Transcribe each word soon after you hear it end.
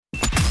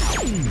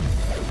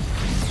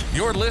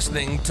You're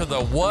listening to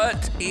the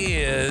What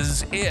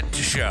Is It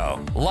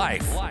Show.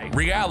 Life,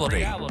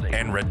 reality,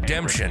 and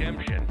redemption.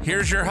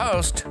 Here's your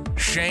host,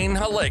 Shane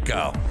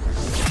Haleko.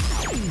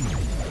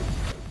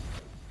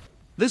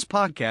 This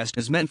podcast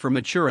is meant for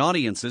mature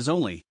audiences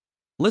only.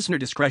 Listener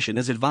discretion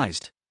is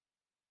advised.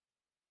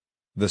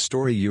 The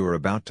story you are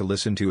about to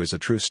listen to is a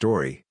true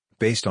story,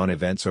 based on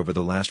events over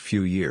the last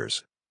few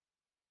years.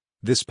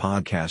 This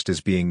podcast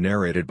is being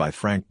narrated by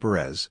Frank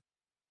Perez.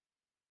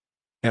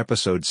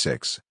 Episode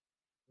 6.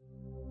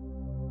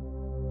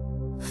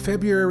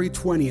 February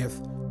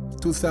 20th,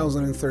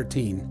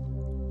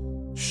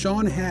 2013.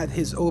 Sean had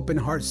his open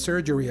heart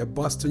surgery at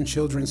Boston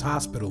Children's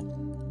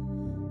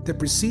Hospital. The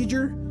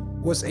procedure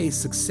was a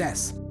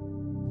success,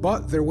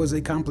 but there was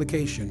a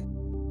complication.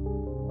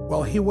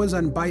 While he was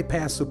on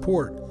bypass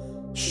support,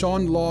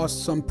 Sean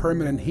lost some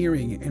permanent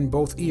hearing in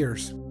both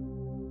ears.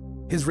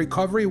 His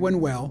recovery went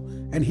well,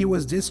 and he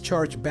was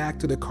discharged back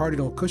to the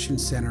Cardinal Cushing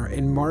Center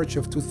in March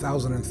of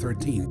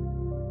 2013.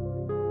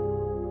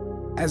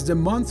 As the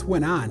month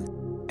went on,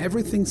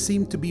 everything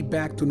seemed to be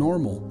back to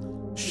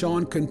normal.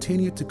 Sean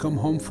continued to come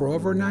home for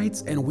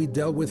overnights, and we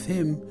dealt with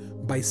him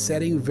by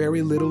setting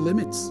very little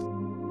limits.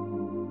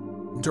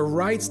 The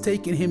rides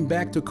taking him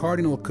back to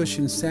Cardinal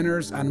Cushing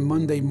Centers on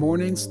Monday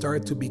mornings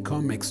started to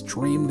become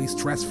extremely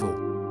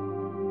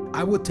stressful.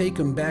 I would take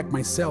him back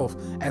myself,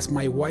 as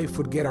my wife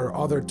would get our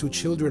other 2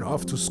 children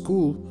off to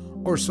school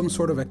or some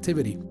sort of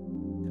activity.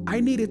 I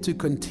needed to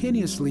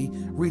continuously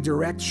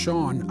redirect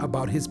Sean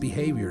about his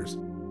behaviors.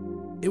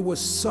 It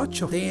was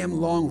such a damn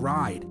long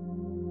ride.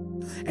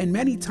 And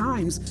many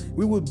times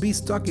we would be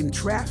stuck in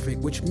traffic,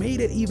 which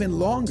made it even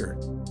longer.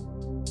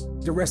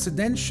 The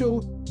residential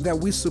that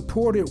we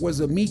supported was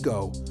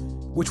Amigo,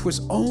 which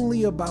was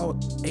only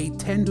about a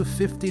 10 to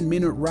 15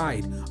 minute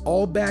ride,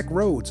 all back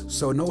roads,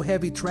 so no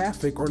heavy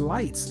traffic or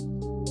lights.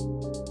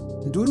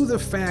 Due to the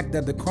fact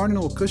that the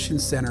Cardinal Cushing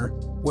Center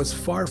was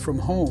far from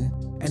home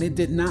and it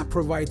did not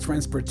provide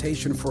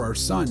transportation for our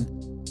son,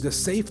 the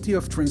safety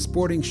of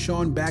transporting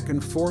Sean back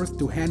and forth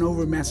to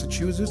Hanover,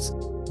 Massachusetts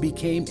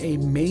became a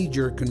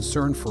major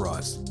concern for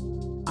us.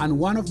 On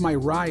one of my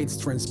rides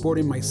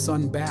transporting my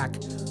son back,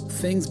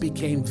 things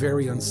became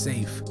very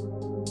unsafe.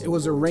 It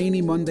was a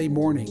rainy Monday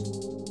morning.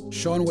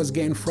 Sean was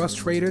getting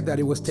frustrated that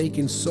it was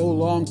taking so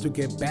long to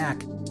get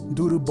back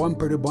due to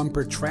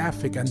bumper-to-bumper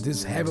traffic on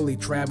this heavily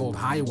traveled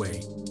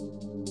highway.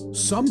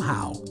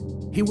 Somehow,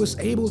 he was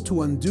able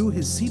to undo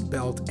his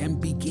seatbelt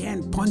and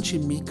began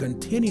punching me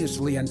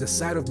continuously on the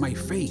side of my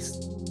face.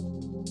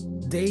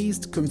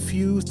 Dazed,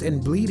 confused,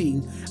 and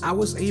bleeding, I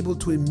was able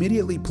to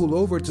immediately pull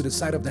over to the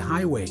side of the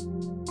highway.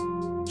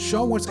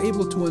 Sean was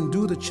able to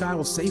undo the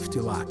child safety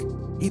lock.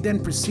 He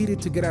then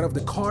proceeded to get out of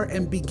the car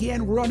and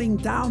began running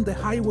down the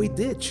highway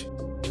ditch.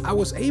 I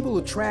was able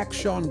to track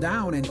Sean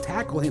down and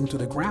tackle him to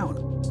the ground.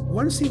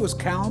 Once he was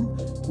calm,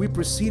 we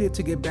proceeded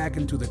to get back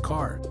into the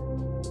car.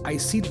 I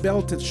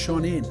seatbelted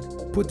Sean in,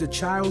 put the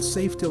child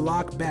safety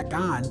lock back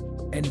on,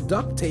 and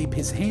duct taped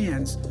his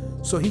hands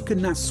so he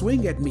could not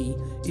swing at me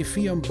if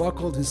he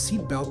unbuckled his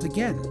seatbelt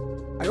again.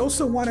 I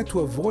also wanted to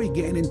avoid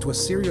getting into a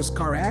serious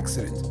car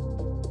accident.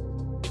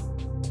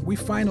 We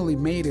finally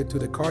made it to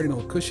the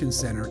Cardinal Cushing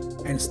Center,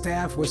 and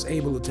staff was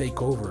able to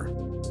take over.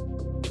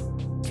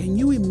 Can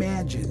you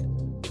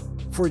imagine,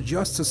 for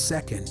just a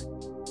second,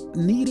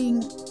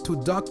 needing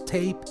to duct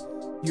tape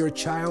your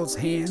child's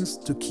hands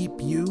to keep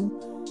you,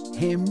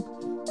 him,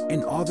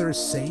 and others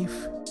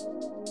safe?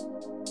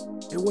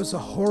 It was a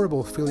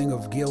horrible feeling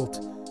of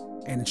guilt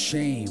and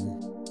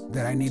shame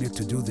that I needed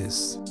to do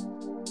this.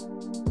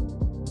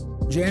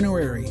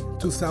 January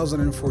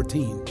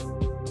 2014.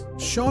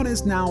 Sean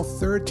is now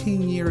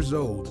 13 years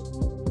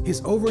old.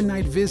 His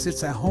overnight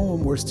visits at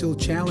home were still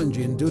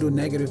challenging due to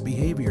negative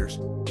behaviors.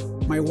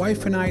 My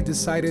wife and I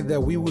decided that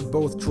we would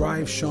both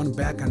drive Sean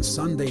back on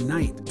Sunday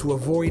night to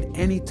avoid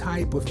any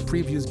type of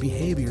previous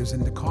behaviors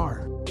in the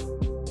car.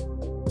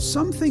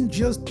 Something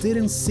just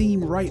didn't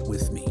seem right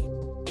with me.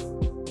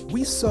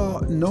 We saw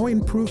no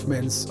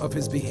improvements of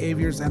his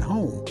behaviors at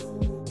home.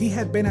 He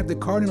had been at the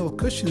Cardinal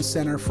Cushing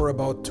Center for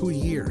about 2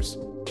 years.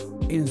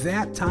 In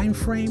that time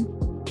frame,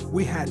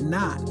 we had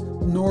not,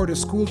 nor the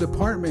school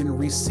department,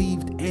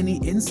 received any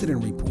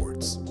incident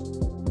reports.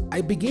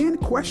 I began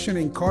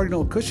questioning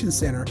Cardinal Cushing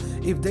Center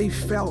if they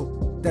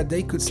felt that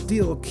they could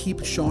still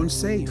keep Sean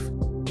safe.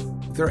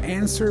 Their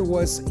answer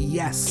was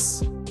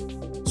yes.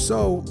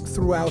 So,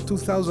 throughout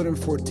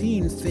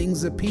 2014,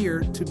 things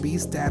appeared to be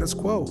status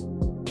quo.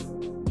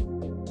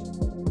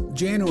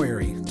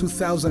 January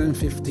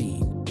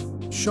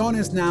 2015. Sean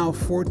is now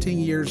 14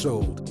 years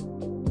old.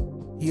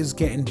 He is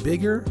getting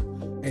bigger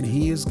and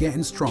he is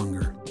getting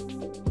stronger.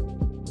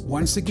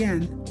 Once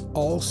again,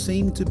 all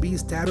seemed to be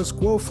status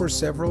quo for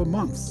several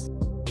months.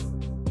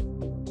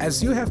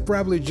 As you have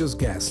probably just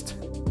guessed,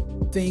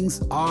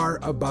 things are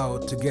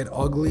about to get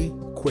ugly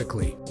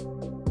quickly.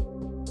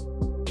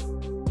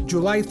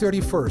 July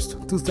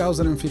 31st,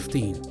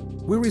 2015,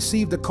 we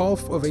received a call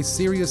of a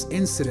serious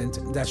incident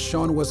that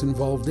Sean was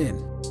involved in.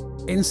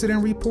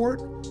 Incident report,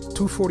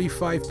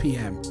 2:45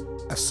 p.m.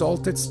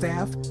 Assaulted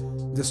staff,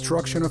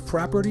 Destruction of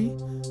property.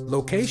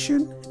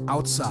 Location,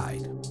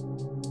 outside.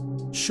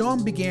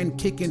 Shawn began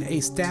kicking a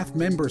staff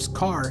member's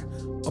car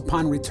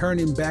upon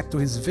returning back to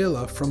his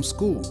villa from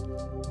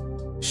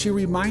school. She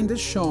reminded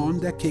Shawn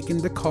that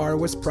kicking the car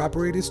was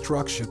property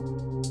destruction.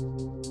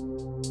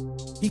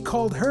 He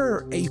called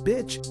her a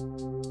bitch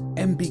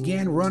and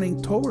began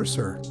running towards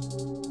her.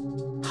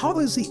 How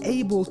is he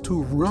able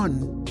to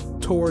run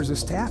towards a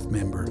staff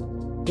member?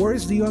 Where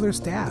is the other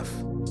staff?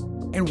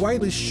 And why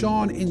is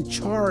Shawn in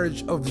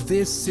charge of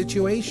this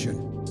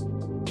situation?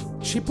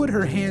 She put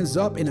her hands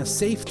up in a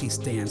safety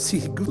stance, see,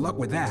 good luck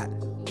with that,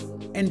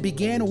 and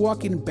began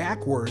walking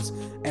backwards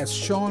as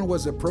Shawn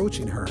was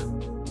approaching her.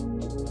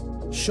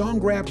 Shawn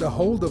grabbed a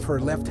hold of her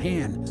left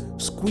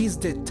hand,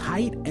 squeezed it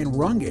tight, and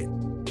wrung it.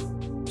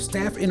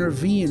 Staff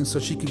intervened so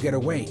she could get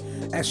away.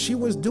 As she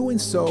was doing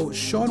so,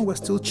 Shawn was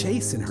still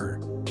chasing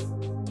her.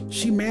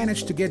 She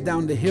managed to get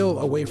down the hill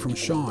away from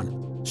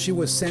Shawn. She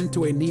was sent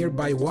to a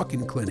nearby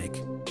walk-in clinic.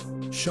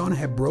 Shawn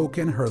had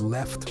broken her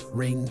left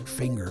ring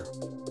finger.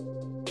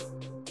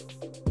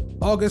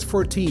 August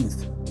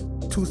 14th,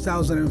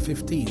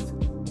 2015,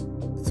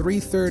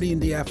 3:30 in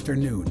the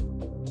afternoon.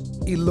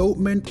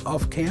 Elopement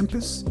off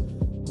campus,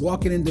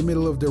 walking in the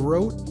middle of the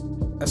road,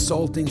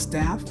 assaulting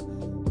staff,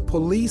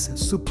 police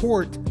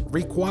support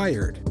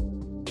required.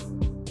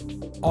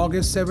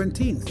 August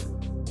 17th,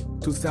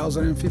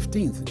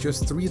 2015,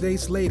 just 3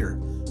 days later,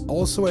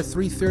 also at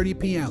 3:30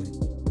 p.m.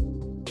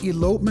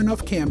 Elopement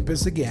off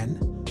campus again,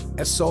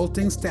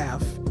 assaulting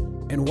staff,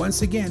 and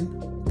once again,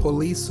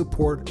 police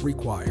support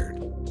required.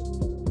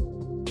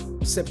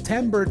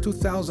 September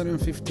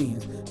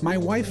 2015, my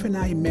wife and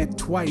I met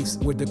twice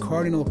with the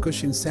Cardinal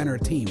Cushing Center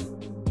team.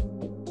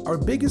 Our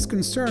biggest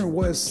concern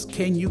was,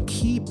 can you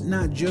keep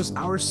not just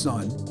our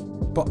son,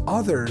 but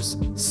others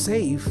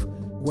safe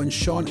when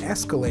Shawn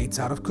escalates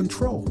out of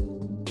control?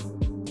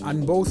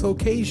 On both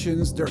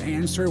occasions, their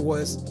answer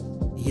was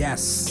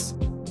yes.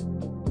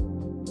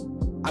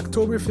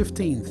 October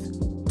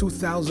 15th,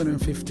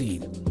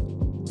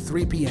 2015,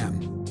 3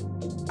 p.m.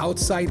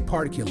 Outside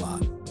parking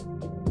lot.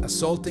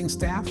 Assaulting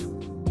staff,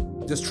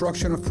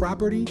 destruction of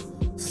property,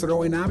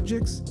 throwing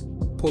objects,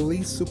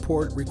 police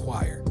support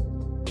required.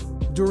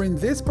 During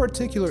this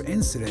particular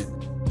incident,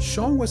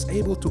 Shawn was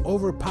able to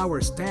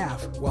overpower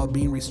staff while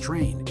being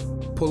restrained.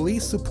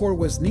 Police support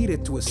was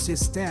needed to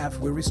assist staff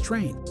with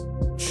restraint.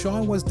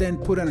 Shawn was then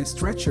put on a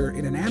stretcher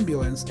in an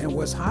ambulance and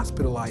was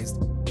hospitalized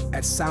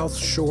at South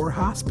Shore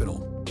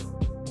Hospital.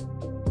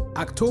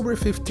 October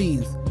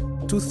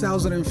 15th,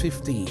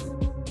 2015,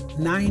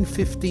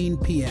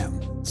 9:15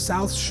 p.m.,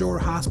 South Shore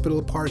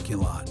Hospital parking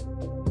lot.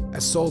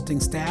 Assaulting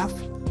staff,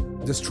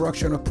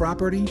 destruction of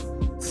property,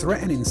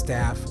 threatening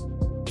staff,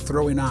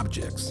 throwing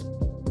objects.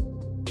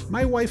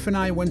 My wife and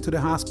I went to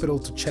the hospital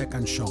to check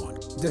on Shawn.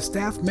 The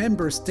staff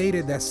member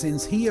stated that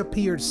since he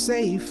appeared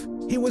safe,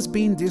 he was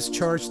being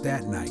discharged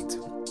that night.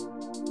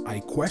 I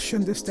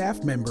questioned the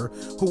staff member,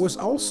 who was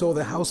also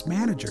the house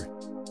manager.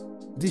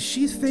 Did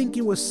she think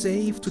it was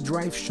safe to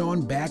drive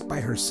Shawn back by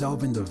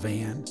herself in the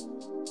van?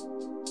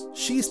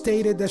 She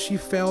stated that she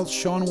felt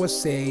Shawn was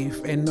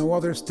safe and no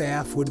other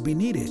staff would be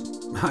needed.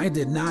 I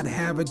did not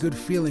have a good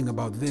feeling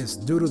about this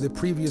due to the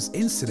previous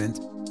incident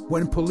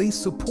when police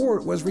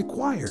support was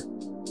required.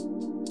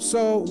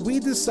 So we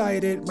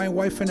decided, my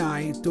wife and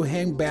I, to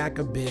hang back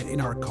a bit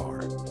in our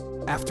car.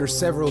 After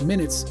several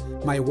minutes,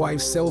 my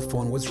wife's cell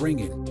phone was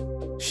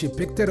ringing. She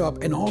picked it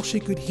up and all she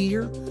could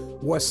hear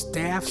was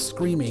staff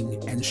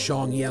screaming and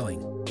Shawn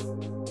yelling.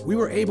 We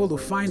were able to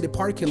find the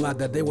parking lot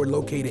that they were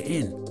located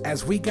in.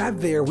 As we got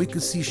there, we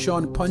could see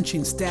Shawn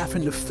punching staff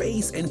in the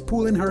face and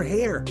pulling her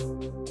hair.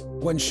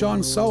 When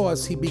Shawn saw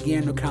us, he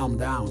began to calm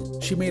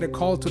down. She made a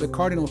call to the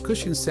Cardinal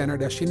Cushing Center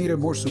that she needed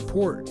more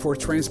support for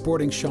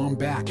transporting Shawn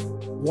back.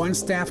 Once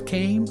staff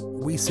came,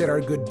 we said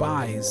our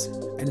goodbyes,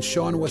 and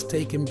Shawn was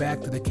taken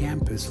back to the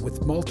campus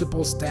with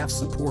multiple staff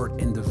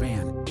support in the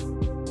van.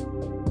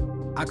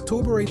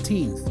 October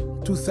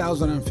 18th,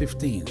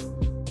 2015,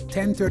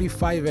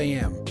 10:35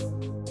 a.m.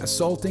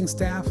 Assaulting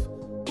staff,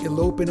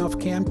 eloping off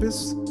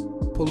campus,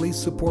 police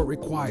support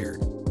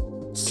required.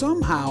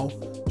 Somehow,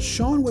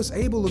 Shawn was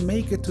able to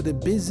make it to the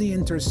busy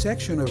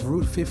intersection of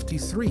Route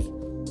 53.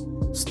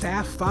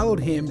 Staff followed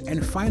him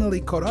and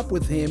finally caught up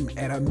with him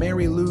at a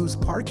Mary Lou's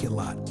parking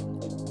lot.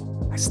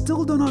 I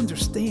still don't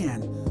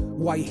understand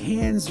why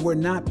hands were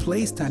not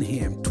placed on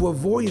him to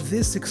avoid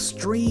this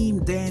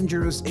extreme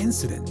dangerous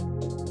incident.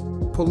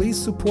 Police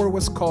support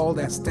was called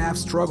as staff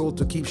struggled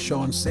to keep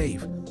Shawn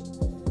safe.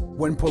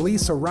 When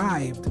police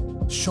arrived,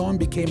 Shawn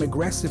became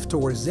aggressive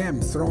towards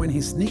them, throwing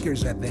his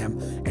sneakers at them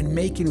and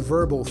making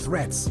verbal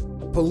threats.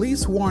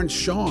 Police warned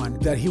Shawn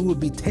that he would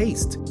be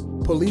tased.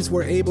 Police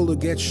were able to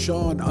get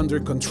Shawn under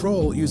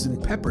control using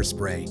pepper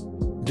spray.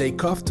 They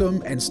cuffed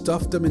him and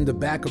stuffed him in the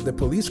back of the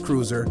police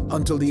cruiser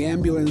until the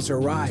ambulance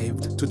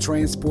arrived to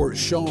transport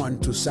Shawn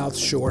to South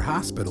Shore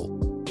Hospital.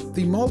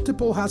 The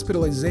multiple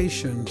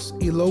hospitalizations,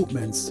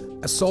 elopements,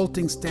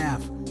 assaulting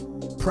staff,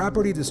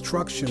 property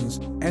destructions,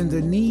 and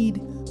the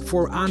need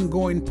for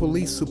ongoing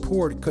police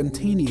support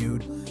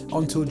continued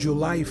until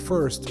July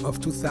 1st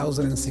of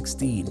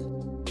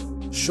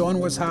 2016. Shawn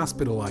was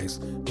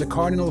hospitalized. The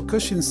Cardinal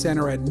Cushing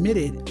Center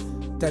admitted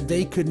that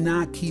they could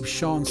not keep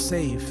Shawn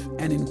safe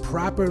and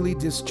improperly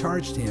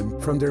discharged him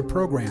from their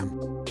program.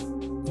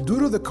 Due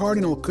to the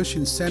Cardinal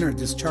Cushing Center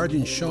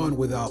discharging Shawn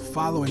without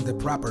following the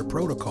proper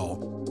protocol,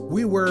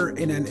 we were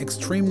in an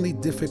extremely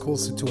difficult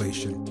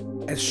situation.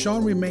 As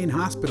Shawn remained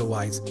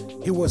hospitalized,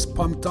 he was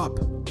pumped up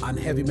on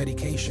heavy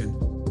medication.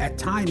 At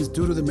times,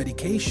 due to the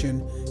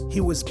medication, he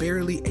was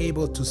barely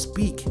able to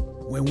speak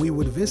when we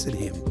would visit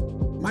him.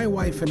 My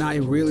wife and I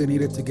really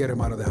needed to get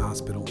him out of the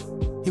hospital.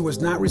 He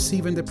was not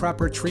receiving the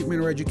proper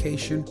treatment or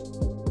education.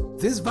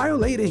 This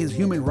violated his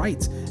human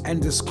rights,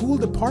 and the school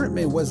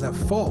department was at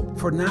fault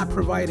for not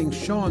providing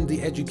Shawn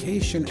the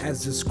education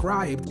as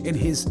described in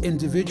his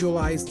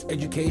Individualized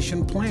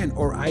Education Plan,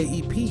 or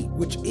IEP,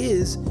 which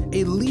is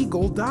a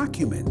legal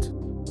document.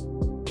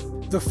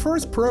 The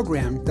first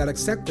program that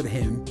accepted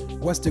him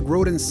was the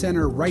Groden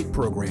Center Right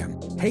program.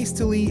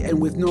 Hastily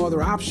and with no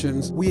other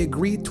options, we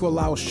agreed to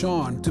allow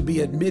Shawn to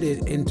be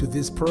admitted into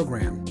this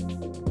program.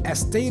 As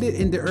stated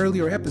in the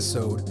earlier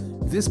episode,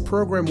 this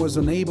program was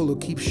unable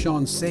to keep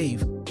Shawn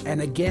safe,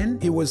 and again,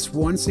 he was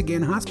once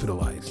again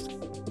hospitalized.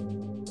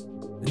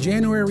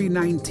 January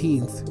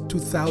 19th,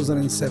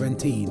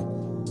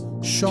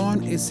 2017,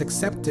 Shawn is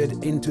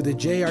accepted into the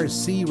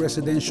JRC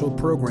residential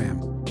program.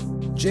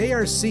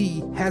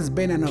 JRC has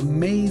been an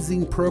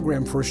amazing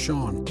program for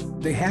Shawn.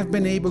 They have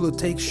been able to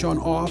take Shawn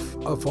off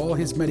of all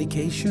his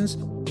medications,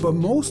 but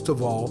most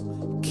of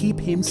all, keep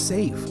him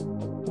safe.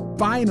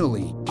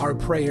 Finally, our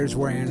prayers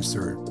were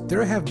answered.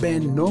 There have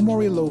been no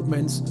more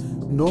elopements,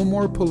 no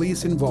more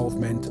police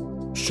involvement.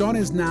 Shawn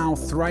is now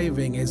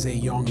thriving as a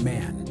young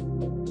man.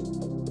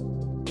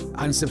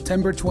 On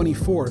September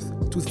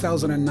 24th,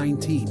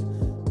 2019,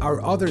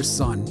 our other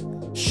son,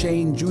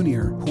 Shane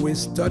Jr., who is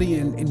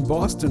studying in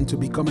Boston to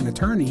become an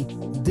attorney,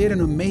 did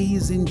an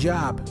amazing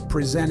job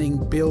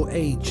presenting Bill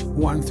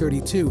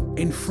H-132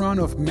 in front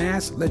of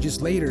Mass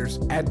legislators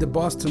at the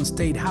Boston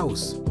State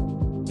House.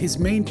 His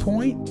main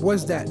point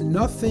was that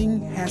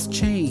nothing has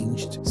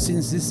changed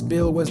since this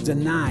bill was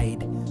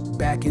denied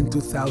back in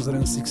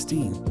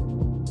 2016.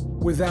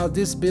 Without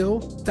this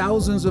bill,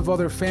 thousands of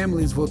other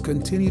families will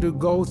continue to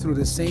go through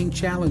the same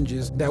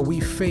challenges that we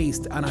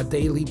faced on a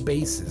daily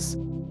basis.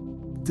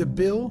 The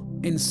bill,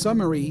 in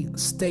summary,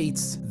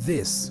 states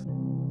this.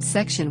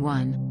 Section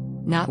 1.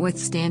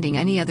 Notwithstanding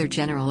any other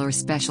general or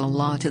special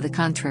law to the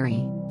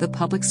contrary, the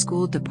public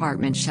school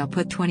department shall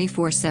put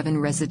 24/7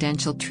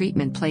 residential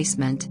treatment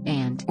placement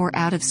and/or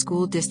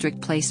out-of-school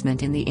district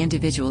placement in the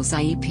individual's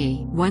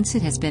IEP once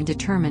it has been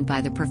determined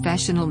by the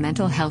professional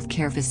mental health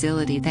care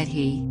facility that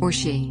he or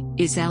she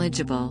is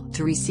eligible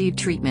to receive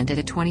treatment at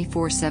a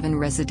 24/7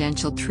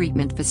 residential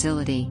treatment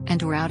facility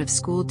and/or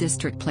out-of-school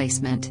district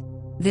placement.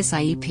 This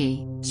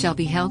IEP shall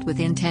be held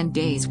within 10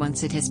 days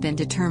once it has been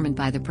determined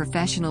by the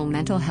professional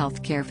mental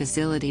health care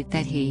facility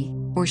that he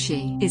or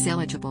she is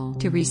eligible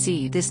to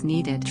receive this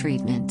needed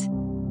treatment.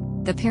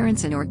 The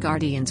parents and/or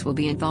guardians will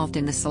be involved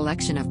in the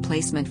selection of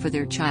placement for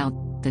their child,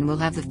 then will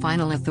have the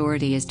final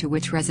authority as to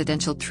which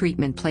residential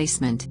treatment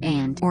placement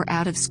and/or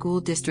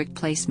out-of-school district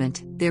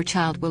placement their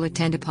child will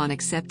attend upon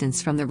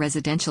acceptance from the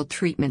residential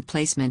treatment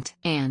placement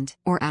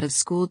and/or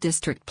out-of-school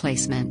district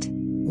placement.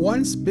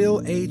 Once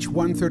Bill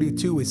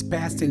H-132 is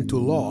passed into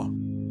law,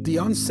 the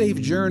unsafe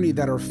journey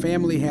that our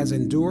family has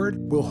endured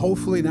will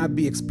hopefully not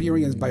be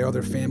experienced by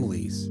other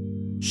families.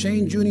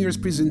 Shane Jr.'s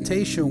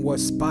presentation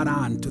was spot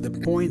on to the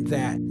point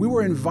that we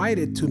were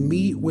invited to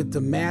meet with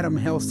the Madam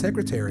Health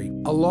Secretary,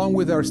 along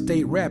with our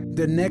state rep,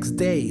 the next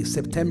day,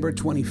 September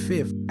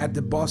 25th, at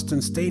the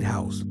Boston State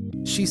House.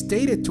 She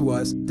stated to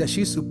us that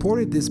she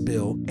supported this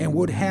bill and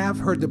would have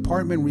her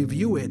department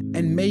review it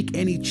and make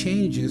any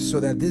changes so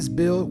that this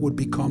bill would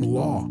become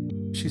law.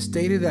 She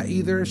stated that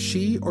either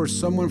she or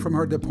someone from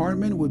her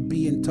department would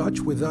be in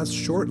touch with us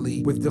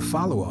shortly with the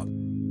follow-up.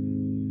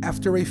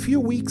 After a few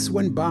weeks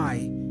went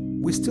by,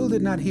 we still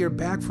did not hear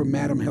back from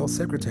Madam Health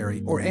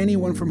Secretary or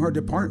anyone from her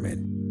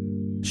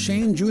department.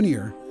 Shane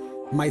Jr.,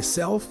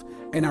 myself,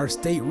 and our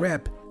state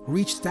rep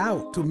reached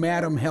out to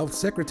Madam Health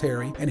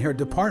Secretary and her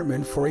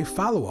department for a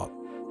follow-up.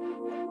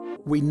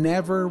 We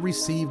never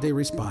received a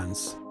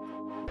response.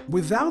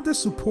 Without the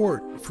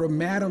support from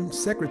Madam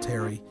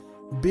Secretary,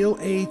 Bill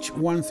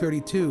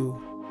H-132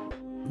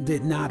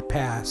 did not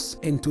pass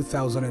in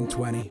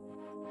 2020.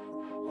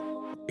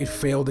 It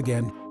failed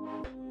again.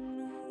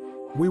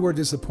 We were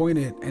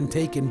disappointed and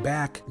taken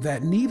back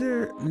that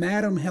neither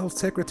Madam Health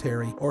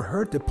Secretary or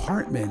her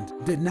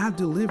department did not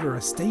deliver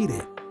as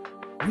stated.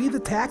 We, the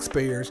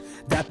taxpayers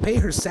that pay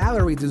her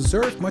salary,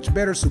 deserve much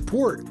better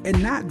support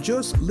and not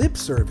just lip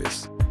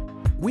service.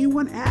 We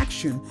want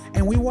action,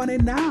 and we want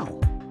it now.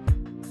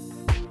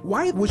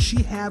 Why would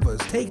she have us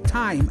take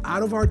time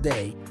out of our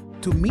day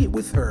to meet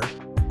with her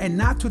and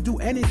not to do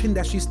anything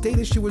that she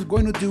stated she was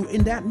going to do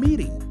in that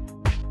meeting?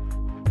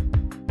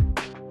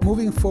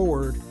 Moving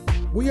forward,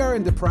 we are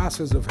in the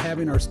process of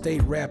having our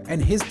state rep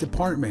and his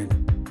department,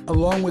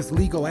 along with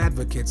legal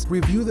advocates,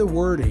 review the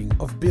wording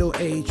of Bill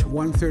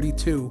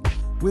H-132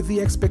 with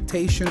the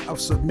expectation of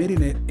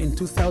submitting it in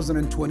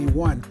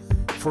 2021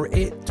 for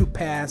it to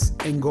pass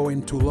and go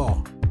into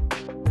law.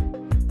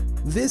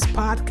 This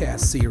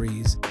podcast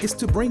series is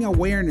to bring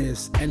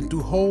awareness and to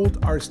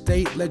hold our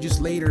state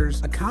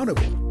legislators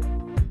accountable.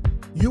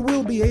 You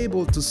will be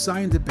able to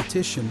sign the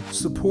petition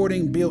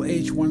supporting Bill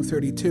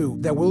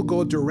H-132 that will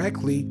go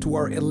directly to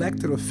our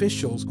elected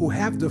officials who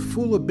have the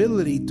full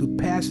ability to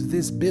pass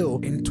this bill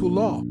into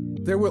law.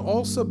 There will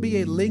also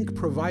be a link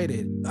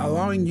provided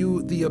allowing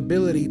you the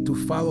ability to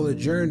follow the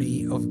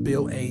journey of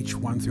Bill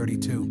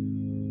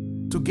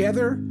H-132.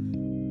 Together,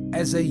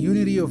 as a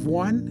unity of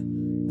one,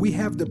 we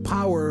have the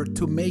power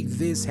to make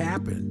this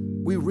happen.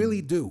 We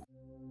really do.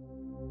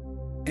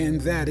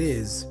 And that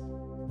is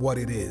what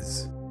it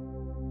is.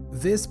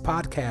 This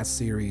podcast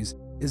series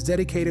is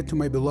dedicated to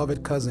my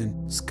beloved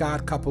cousin,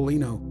 Scott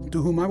Capolino,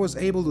 to whom I was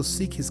able to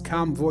seek his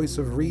calm voice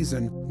of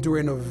reason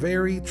during a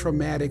very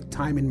traumatic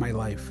time in my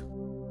life.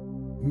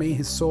 May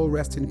his soul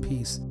rest in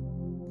peace.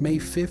 May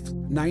 5th,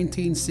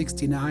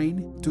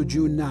 1969 to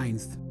June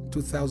 9th,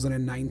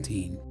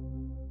 2019.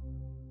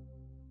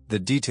 The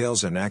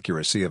details and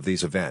accuracy of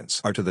these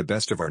events are to the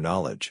best of our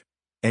knowledge.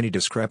 Any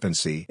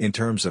discrepancy in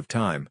terms of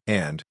time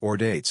and/or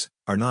dates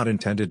are not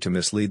intended to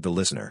mislead the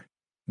listener.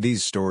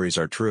 These stories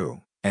are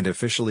true and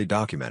officially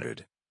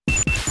documented.